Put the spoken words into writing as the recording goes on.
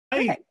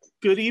Hi, Perfect.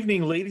 good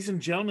evening, ladies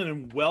and gentlemen,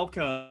 and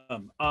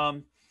welcome.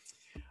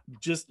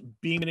 Just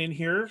beaming in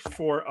here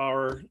for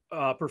our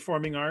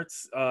performing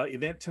arts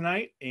event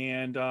tonight,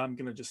 and I'm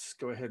gonna just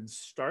go ahead and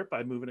start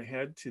by moving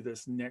ahead to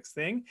this next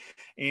thing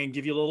and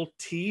give you a little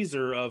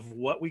teaser of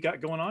what we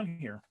got going on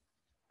here.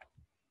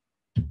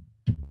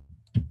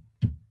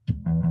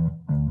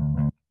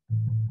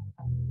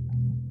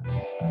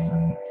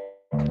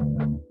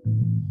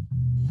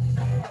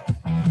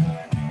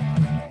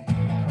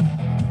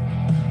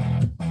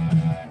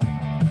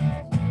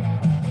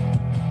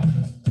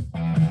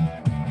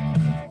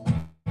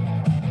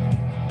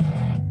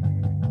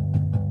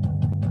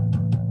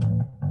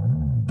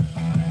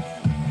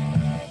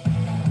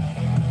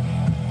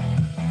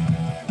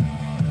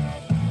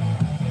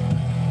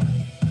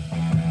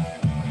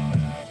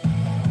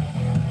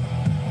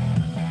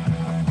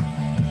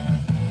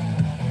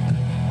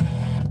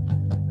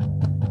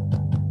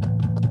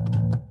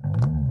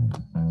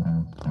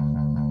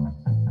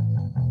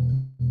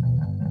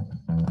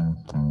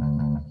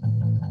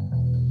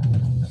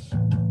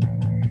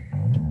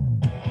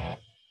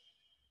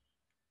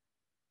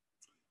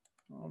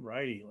 All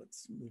righty,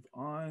 let's move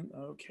on.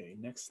 Okay,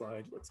 next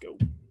slide. Let's go.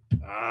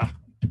 Ah,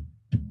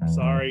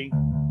 sorry.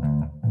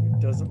 It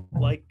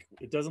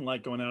doesn't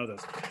like going out of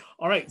this.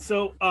 All right,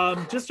 so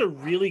just a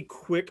really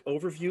quick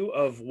overview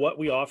of what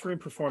we offer in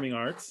performing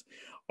arts.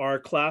 Our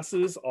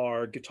classes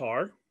are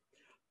guitar,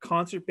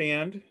 concert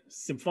band,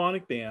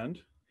 symphonic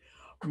band.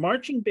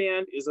 Marching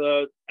band is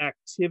a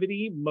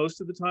activity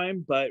most of the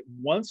time, but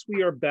once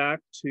we are back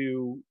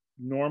to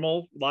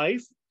normal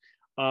life,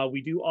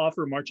 we do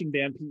offer marching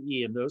band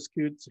PE, and those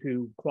kids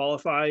who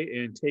qualify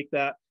and take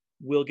that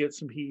will get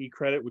some PE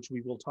credit, which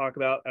we will talk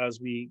about as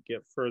we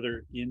get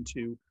further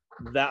into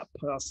that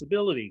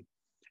possibility.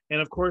 And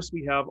of course,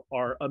 we have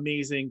our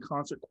amazing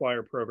concert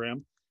choir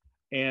program,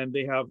 and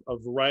they have a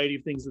variety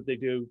of things that they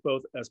do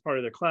both as part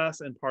of their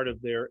class and part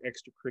of their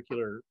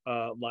extracurricular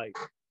life.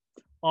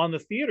 On the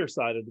theater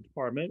side of the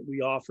department, we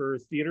offer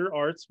Theater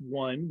Arts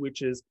 1,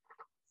 which is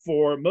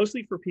for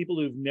mostly for people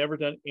who've never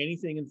done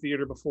anything in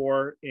theater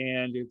before,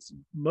 and it's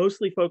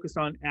mostly focused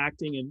on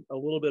acting and a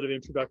little bit of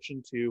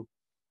introduction to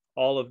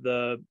all of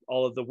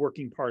the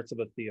working parts of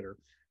a theater.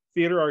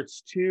 Theater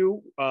Arts 2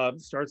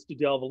 starts to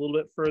delve a little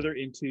bit further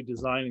into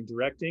design and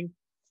directing,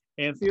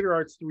 and Theater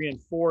Arts 3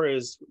 and 4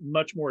 is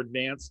much more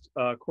advanced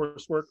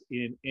coursework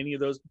in any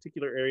of those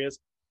particular areas.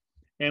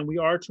 And we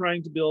are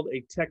trying to build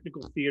a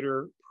technical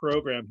theater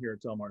program here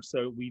at Del Mar.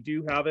 So we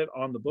do have it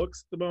on the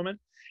books at the moment.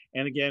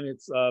 And again,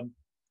 it's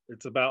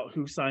about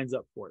who signs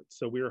up for it.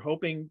 So we're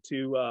hoping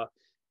to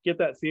get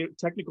that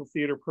technical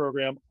theater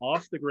program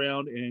off the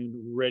ground and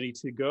ready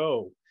to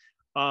go.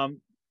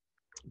 Um,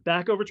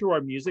 Back over to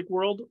our music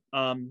world.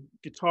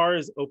 Guitar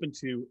is open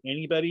to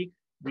anybody.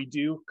 We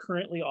do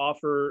currently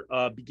offer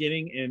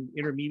beginning and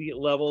intermediate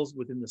levels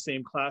within the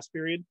same class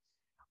period.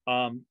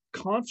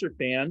 Concert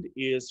band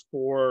is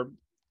for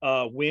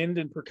wind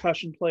and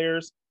percussion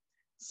players.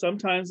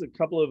 Sometimes a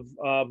couple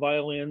of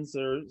violins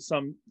or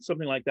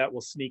something like that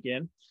will sneak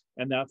in,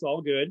 and that's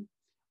all good.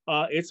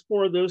 It's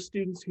for those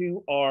students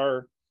who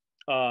are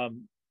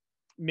um,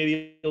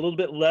 maybe a little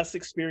bit less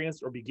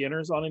experienced or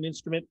beginners on an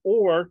instrument,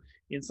 or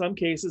in some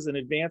cases, an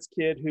advanced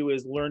kid who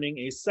is learning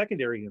a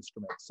secondary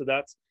instrument. So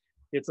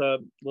it's a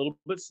little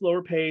bit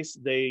slower pace.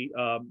 They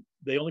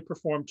only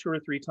perform 2 or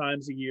 3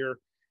 times a year,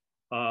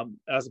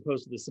 as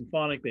opposed to the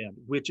symphonic band,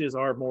 which is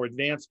our more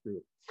advanced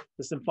group.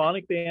 The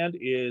symphonic band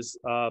is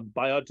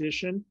by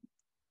audition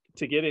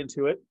to get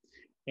into it.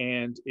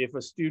 And if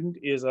a student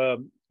is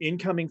an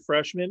incoming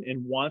freshman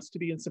and wants to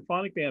be in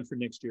symphonic band for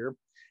next year,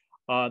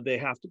 they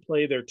have to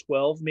play their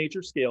 12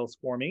 major scales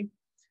for me.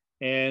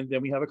 And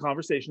then we have a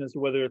conversation as to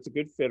whether it's a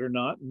good fit or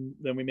not. And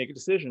then we make a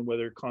decision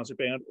whether concert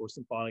band or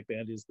symphonic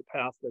band is the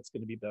path that's going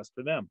to be best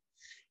for them.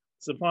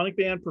 Symphonic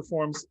band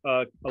performs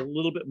a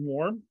little bit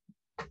more.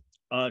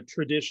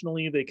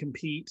 Traditionally, they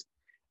compete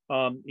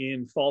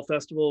in fall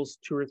festivals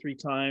 2 or 3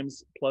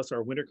 times, plus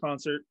our winter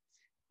concert.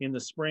 In the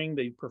spring,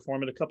 they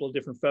perform at a couple of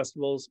different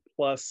festivals,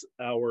 plus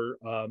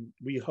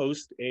we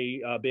host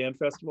a band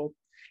festival,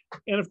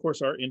 and of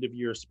course our end of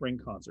year spring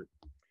concert.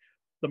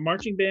 The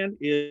marching band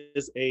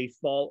is a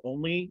fall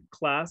only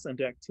class and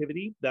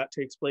activity that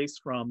takes place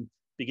from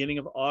beginning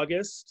of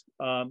August,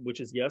 which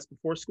is yes,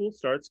 before school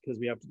starts, because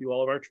we have to do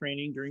all of our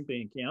training during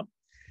band camp.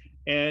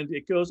 And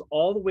it goes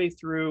all the way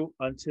through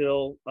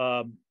until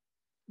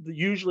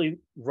usually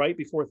right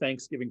before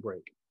Thanksgiving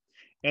break.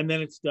 And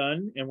then it's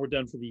done and we're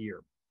done for the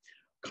year.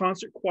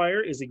 Concert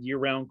choir is a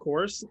year-round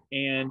course,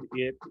 and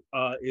it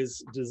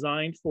is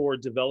designed for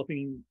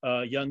developing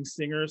young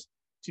singers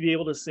to be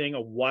able to sing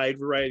a wide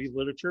variety of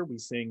literature. We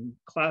sing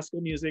classical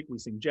music, we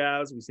sing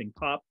jazz, we sing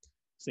pop,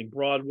 sing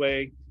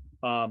Broadway,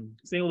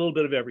 sing a little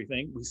bit of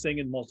everything. We sing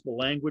in multiple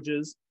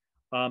languages.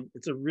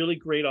 It's a really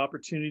great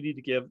opportunity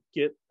to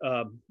get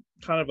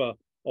kind of a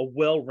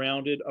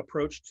well-rounded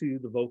approach to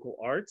the vocal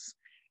arts.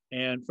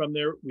 And from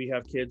there, we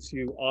have kids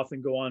who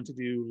often go on to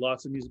do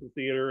lots of musical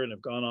theater and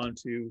have gone on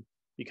to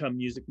become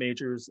music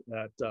majors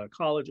at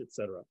college,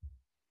 etc.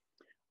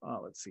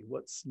 Let's see,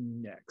 what's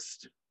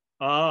next?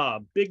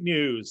 Big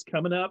news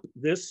coming up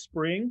this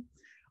spring.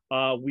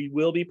 We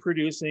will be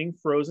producing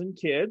Frozen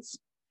Kids.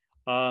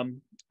 I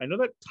know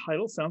that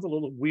title sounds a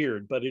little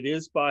weird, but it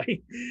is by,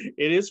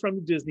 it is from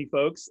the Disney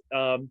folks.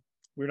 We're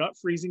not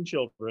freezing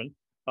children.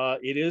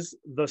 It is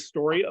the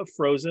story of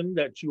Frozen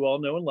that you all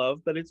know and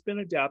love, but it's been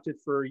adapted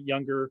for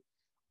younger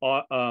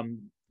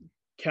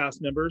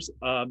cast members.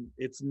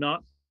 It's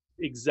not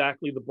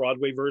exactly the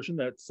Broadway version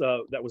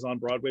that was on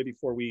Broadway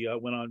before we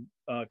went on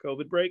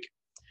COVID break,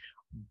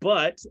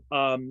 but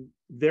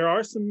there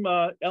are some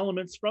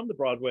elements from the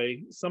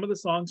Broadway. Some of the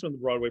songs from the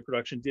Broadway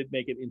production did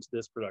make it into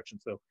this production,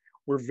 so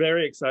we're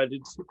very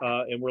excited,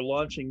 and we're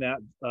launching that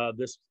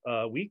this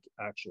week,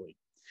 actually.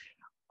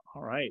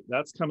 All right,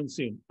 that's coming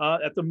soon.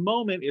 At the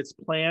moment, it's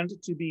planned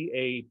to be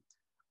a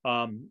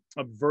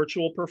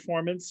virtual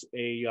performance,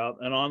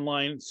 an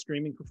online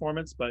streaming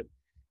performance, but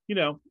you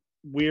know,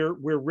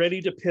 we're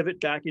ready to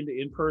pivot back into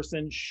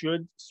in-person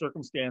should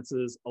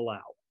circumstances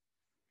allow.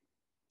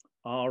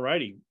 All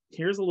righty,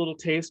 here's a little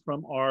taste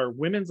from our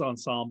women's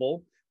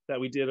ensemble that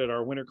we did at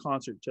our winter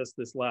concert just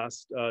this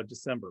last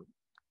December.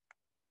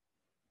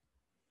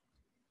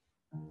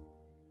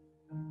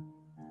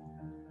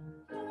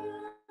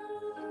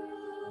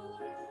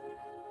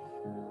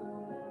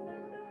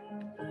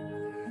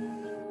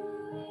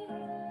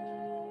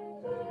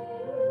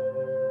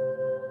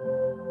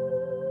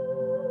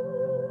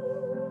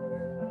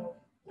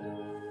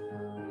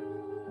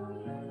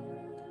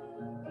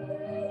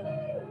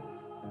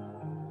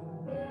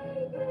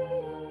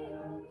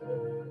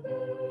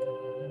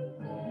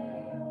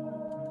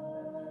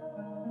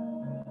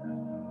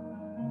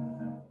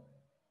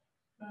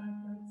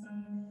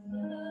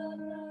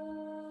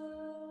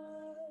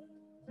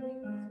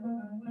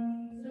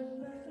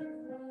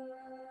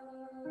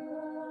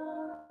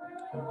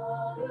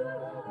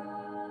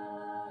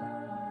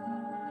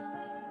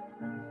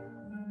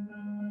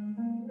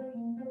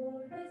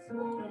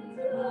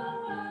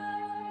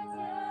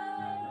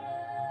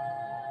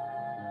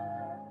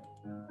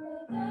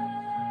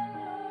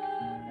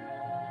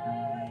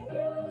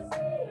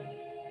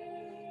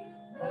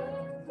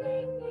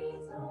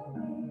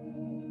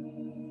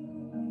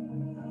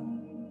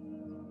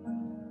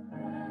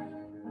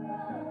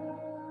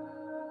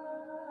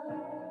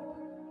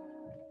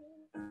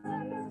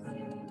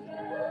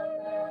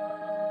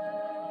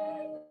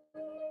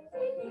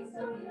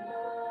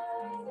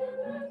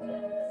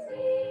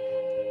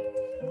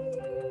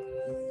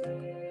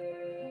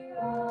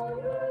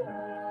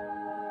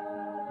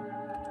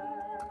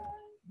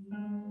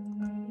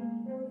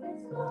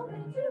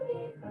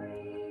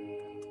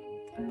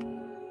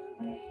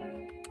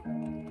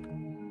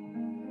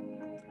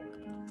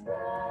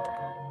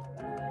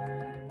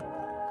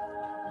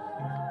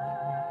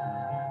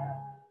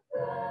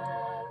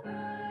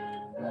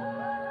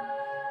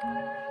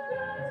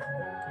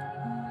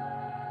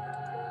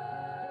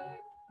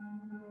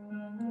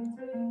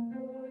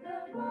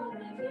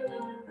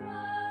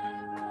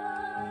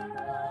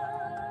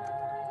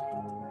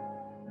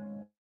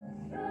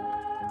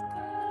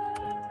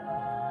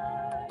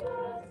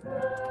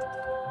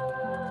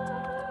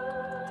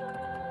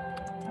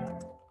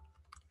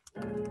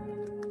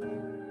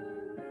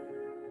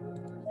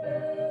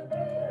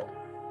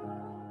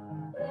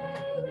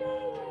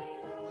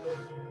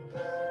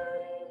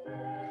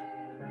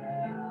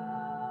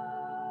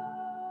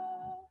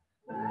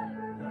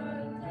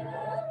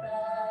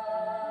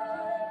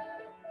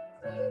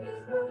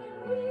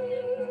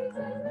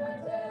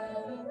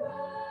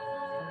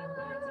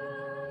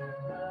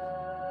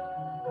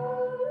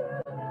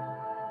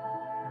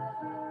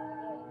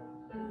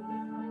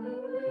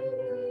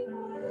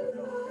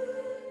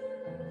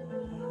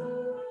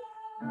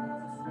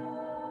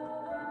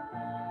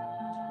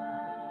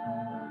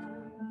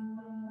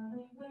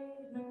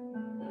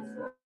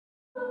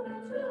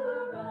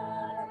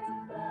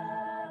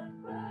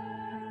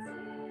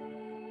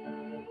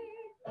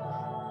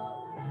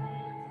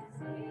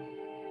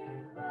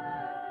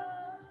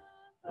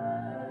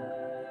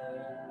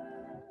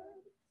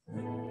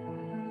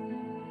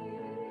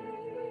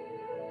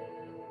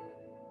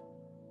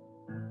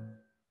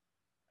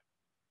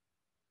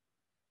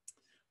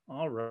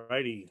 All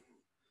righty.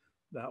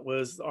 That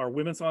was our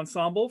women's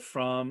ensemble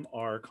from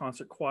our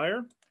concert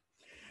choir.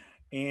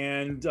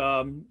 And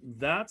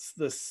that's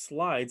the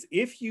slides.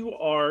 If you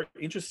are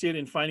interested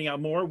in finding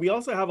out more, we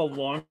also have a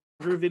longer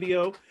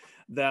video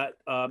that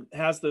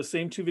has the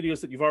same two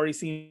videos that you've already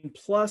seen,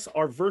 plus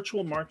our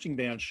virtual marching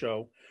band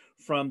show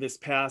from this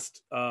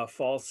past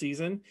fall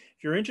season.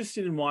 If you're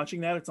interested in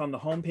watching that, it's on the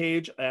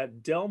homepage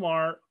at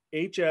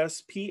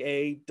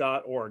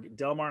delmarhspa.org,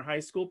 Del Mar High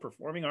School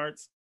Performing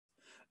Arts.org.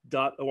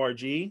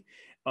 You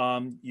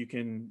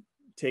can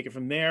take it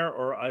from there,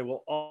 or I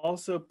will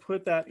also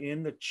put that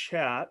in the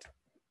chat.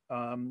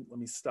 Let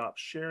me stop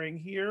sharing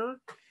here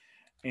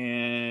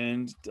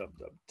and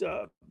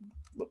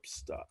whoops,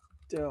 stop.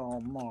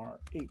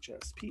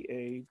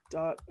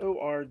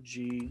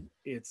 delmarhspa.org.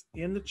 It's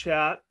in the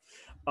chat.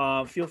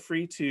 Feel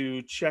free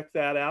to check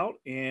that out,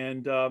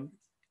 and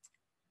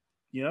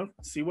you know,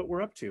 see what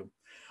we're up to.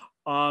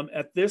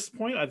 At this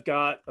point, I've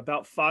got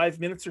about 5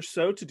 minutes or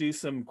so to do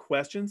some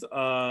questions.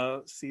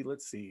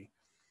 Let's see.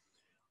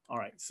 All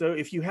right, so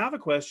if you have a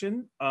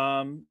question,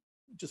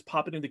 just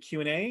pop it into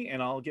Q&A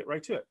and I'll get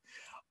right to it.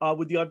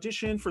 With the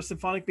audition for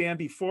symphonic band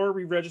before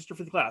we register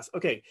for the class.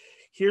 Okay,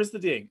 here's the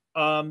thing.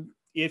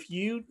 If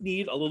you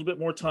need a little bit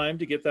more time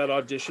to get that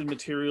audition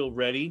material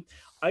ready,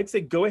 I'd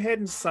say go ahead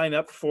and sign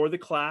up for the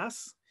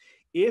class.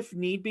 If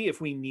need be,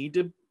 if we need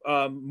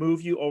to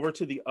move you over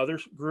to the other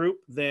group,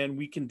 then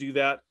we can do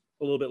that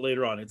a little bit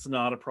later on. It's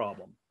not a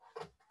problem.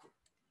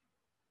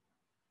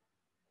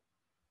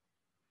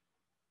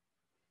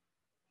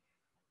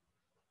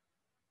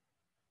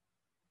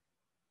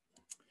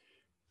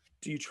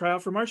 Do you try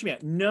out for marching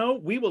band? No,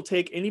 we will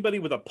take anybody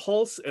with a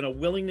pulse and a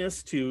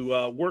willingness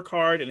to work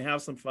hard and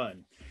have some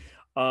fun.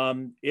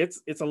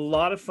 It's a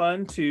lot of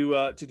fun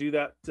to do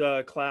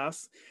that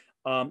class.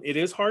 It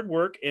is hard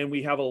work and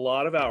we have a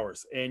lot of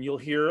hours, and you'll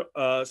hear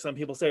some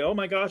people say, oh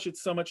my gosh,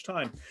 it's so much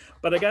time.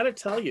 But I got to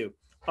tell you,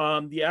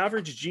 the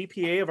average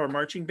GPA of our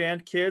marching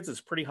band kids is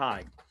pretty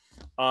high.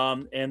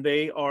 And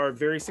they are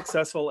very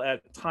successful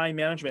at time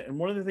management. And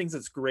one of the things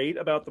that's great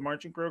about the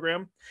marching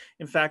program,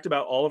 in fact,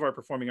 about all of our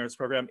performing arts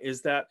program,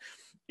 is that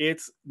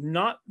it's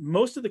not,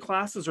 most of the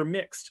classes are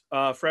mixed,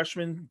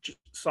 freshmen,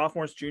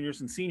 sophomores, juniors,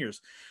 and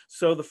seniors.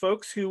 So the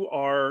folks who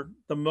are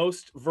the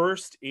most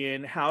versed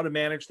in how to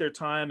manage their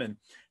time and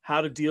how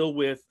to deal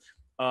with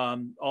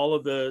all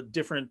of the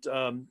different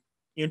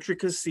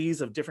intricacies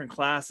of different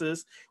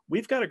classes,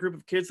 we've got a group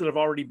of kids that have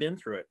already been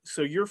through it.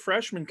 So your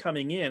freshmen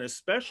coming in,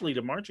 especially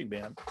to marching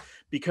band,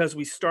 because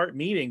we start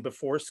meeting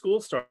before school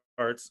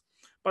starts,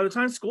 by the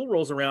time school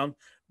rolls around,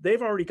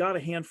 they've already got a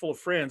handful of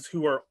friends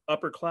who are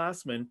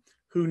upperclassmen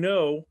who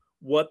know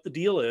what the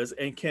deal is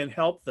and can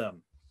help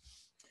them.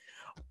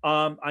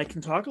 I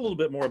can talk a little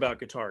bit more about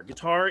guitar.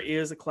 Guitar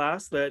is a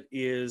class that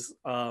is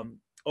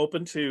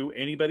open to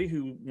anybody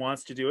who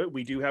wants to do it.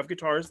 We do have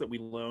guitars that we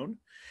loan,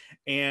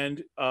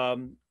 and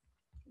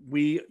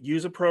we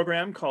use a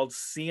program called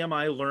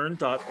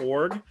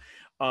cmilearn.org,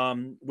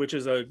 which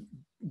is a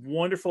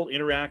wonderful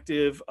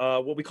interactive,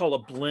 what we call a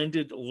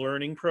blended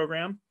learning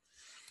program.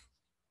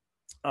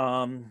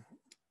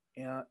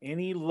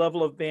 Any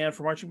level of band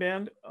for marching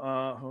band?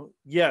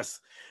 Yes,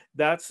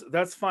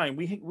 that's fine.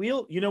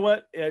 We'll, you know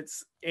what?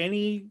 It's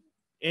any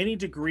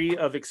degree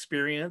of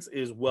experience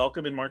is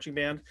welcome in marching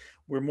band.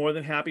 We're more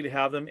than happy to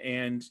have them.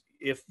 And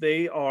if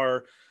they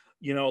are,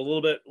 you know, a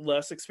little bit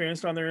less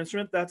experienced on their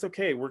instrument, that's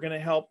okay. We're going to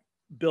help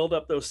build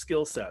up those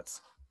skill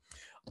sets.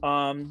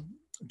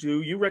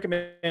 Do you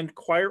recommend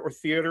choir or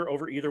theater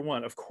over either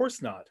one? Of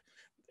course not.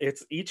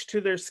 It's each to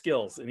their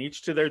skills and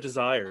each to their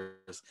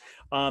desires.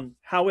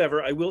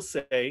 However, I will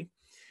say,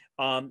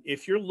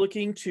 if you're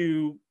looking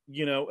to,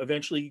 you know,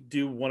 eventually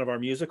do one of our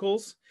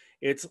musicals,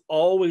 it's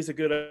always a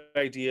good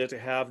idea to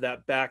have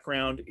that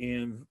background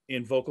in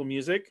vocal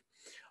music.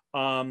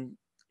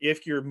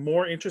 If you're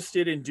more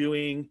interested in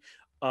doing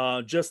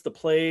just the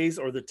plays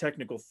or the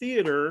technical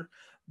theater,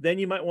 then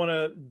you might want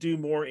to do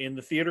more in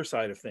the theater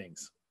side of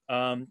things.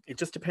 It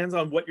just depends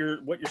on what your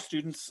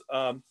students'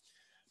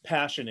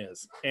 passion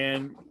is,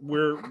 and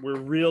we're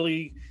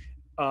really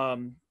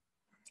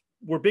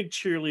we're big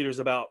cheerleaders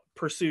about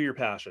pursue your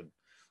passion.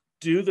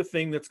 Do the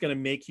thing that's going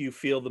to make you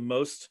feel the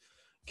most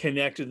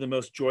connected, the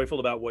most joyful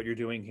about what you're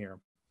doing here.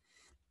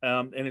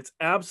 And it's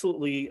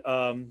absolutely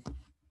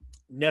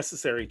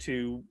necessary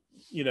to,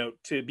 you know,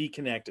 to be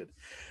connected.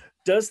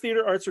 Does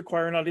theater arts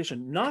require an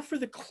audition? Not for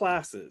the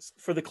classes.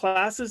 For the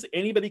classes,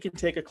 anybody can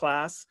take a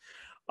class.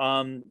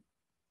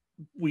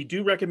 We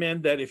do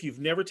recommend that if you've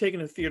never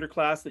taken a theater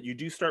class, that you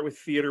do start with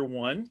Theater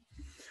 1.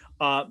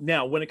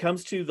 Now, when it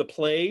comes to the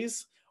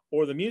plays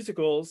or the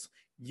musicals,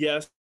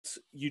 yes,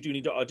 you do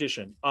need to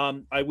audition.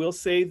 I will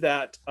say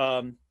that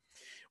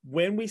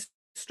when we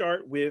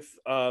start with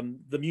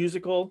the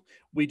musical,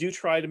 we do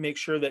try to make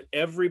sure that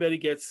everybody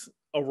gets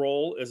a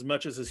role as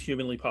much as is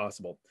humanly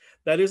possible.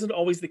 That isn't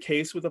always the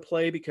case with a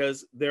play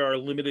because there are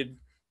limited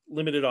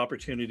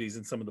opportunities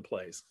in some of the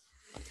plays.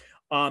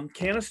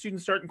 Can a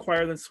student start in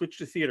choir then switch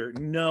to theater?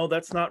 No,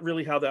 that's not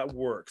really how that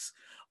works.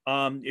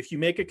 If you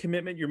make a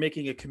commitment, you're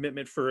making a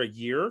commitment for a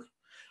year.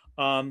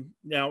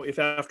 Now, if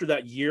after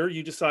that year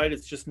you decide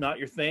it's just not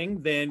your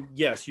thing, then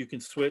yes, you can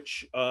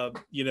switch,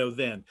 you know,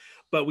 then.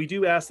 But we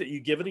do ask that you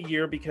give it a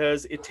year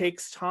because it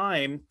takes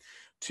time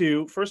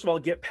to, first of all,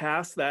 get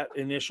past that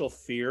initial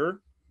fear,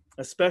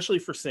 especially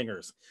for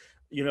singers.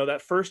 You know,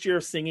 that first year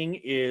of singing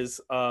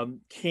is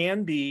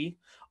can be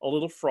a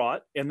little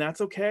fraught, and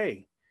that's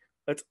okay.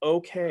 That's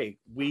okay.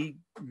 We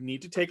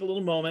need to take a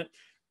little moment,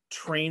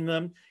 train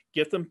them,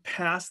 get them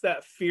past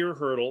that fear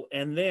hurdle,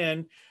 and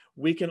then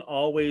we can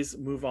always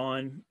move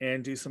on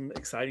and do some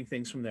exciting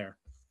things from there.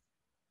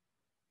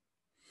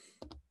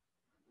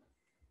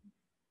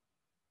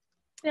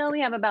 Phil,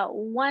 we have about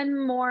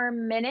 1 more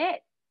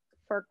minute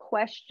for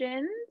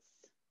questions.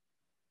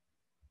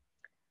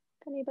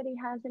 If anybody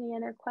has any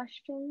other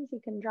questions,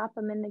 you can drop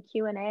them in the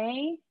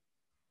Q&A.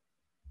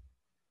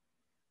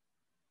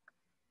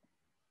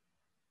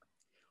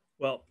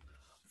 Well,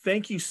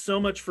 thank you so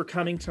much for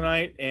coming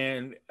tonight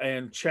and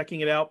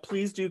checking it out.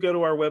 Please do go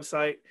to our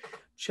website,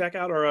 check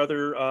out our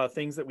other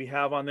things that we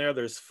have on there.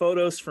 There's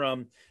photos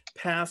from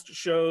past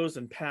shows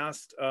and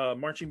past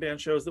marching band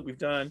shows that we've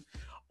done.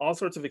 All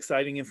sorts of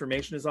exciting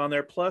information is on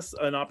there, plus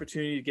an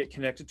opportunity to get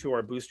connected to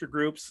our booster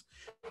groups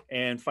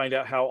and find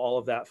out how all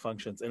of that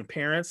functions. And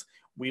parents,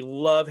 we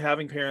love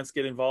having parents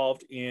get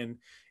involved in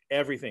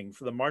everything.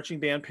 For the marching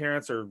band,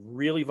 parents are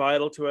really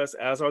vital to us,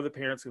 as are the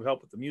parents who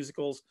help with the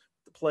musicals,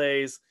 the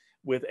plays,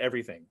 with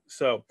everything.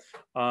 So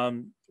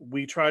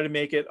we try to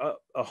make it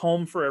a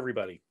home for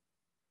everybody.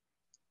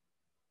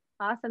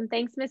 Awesome.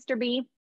 Thanks, Mr. B.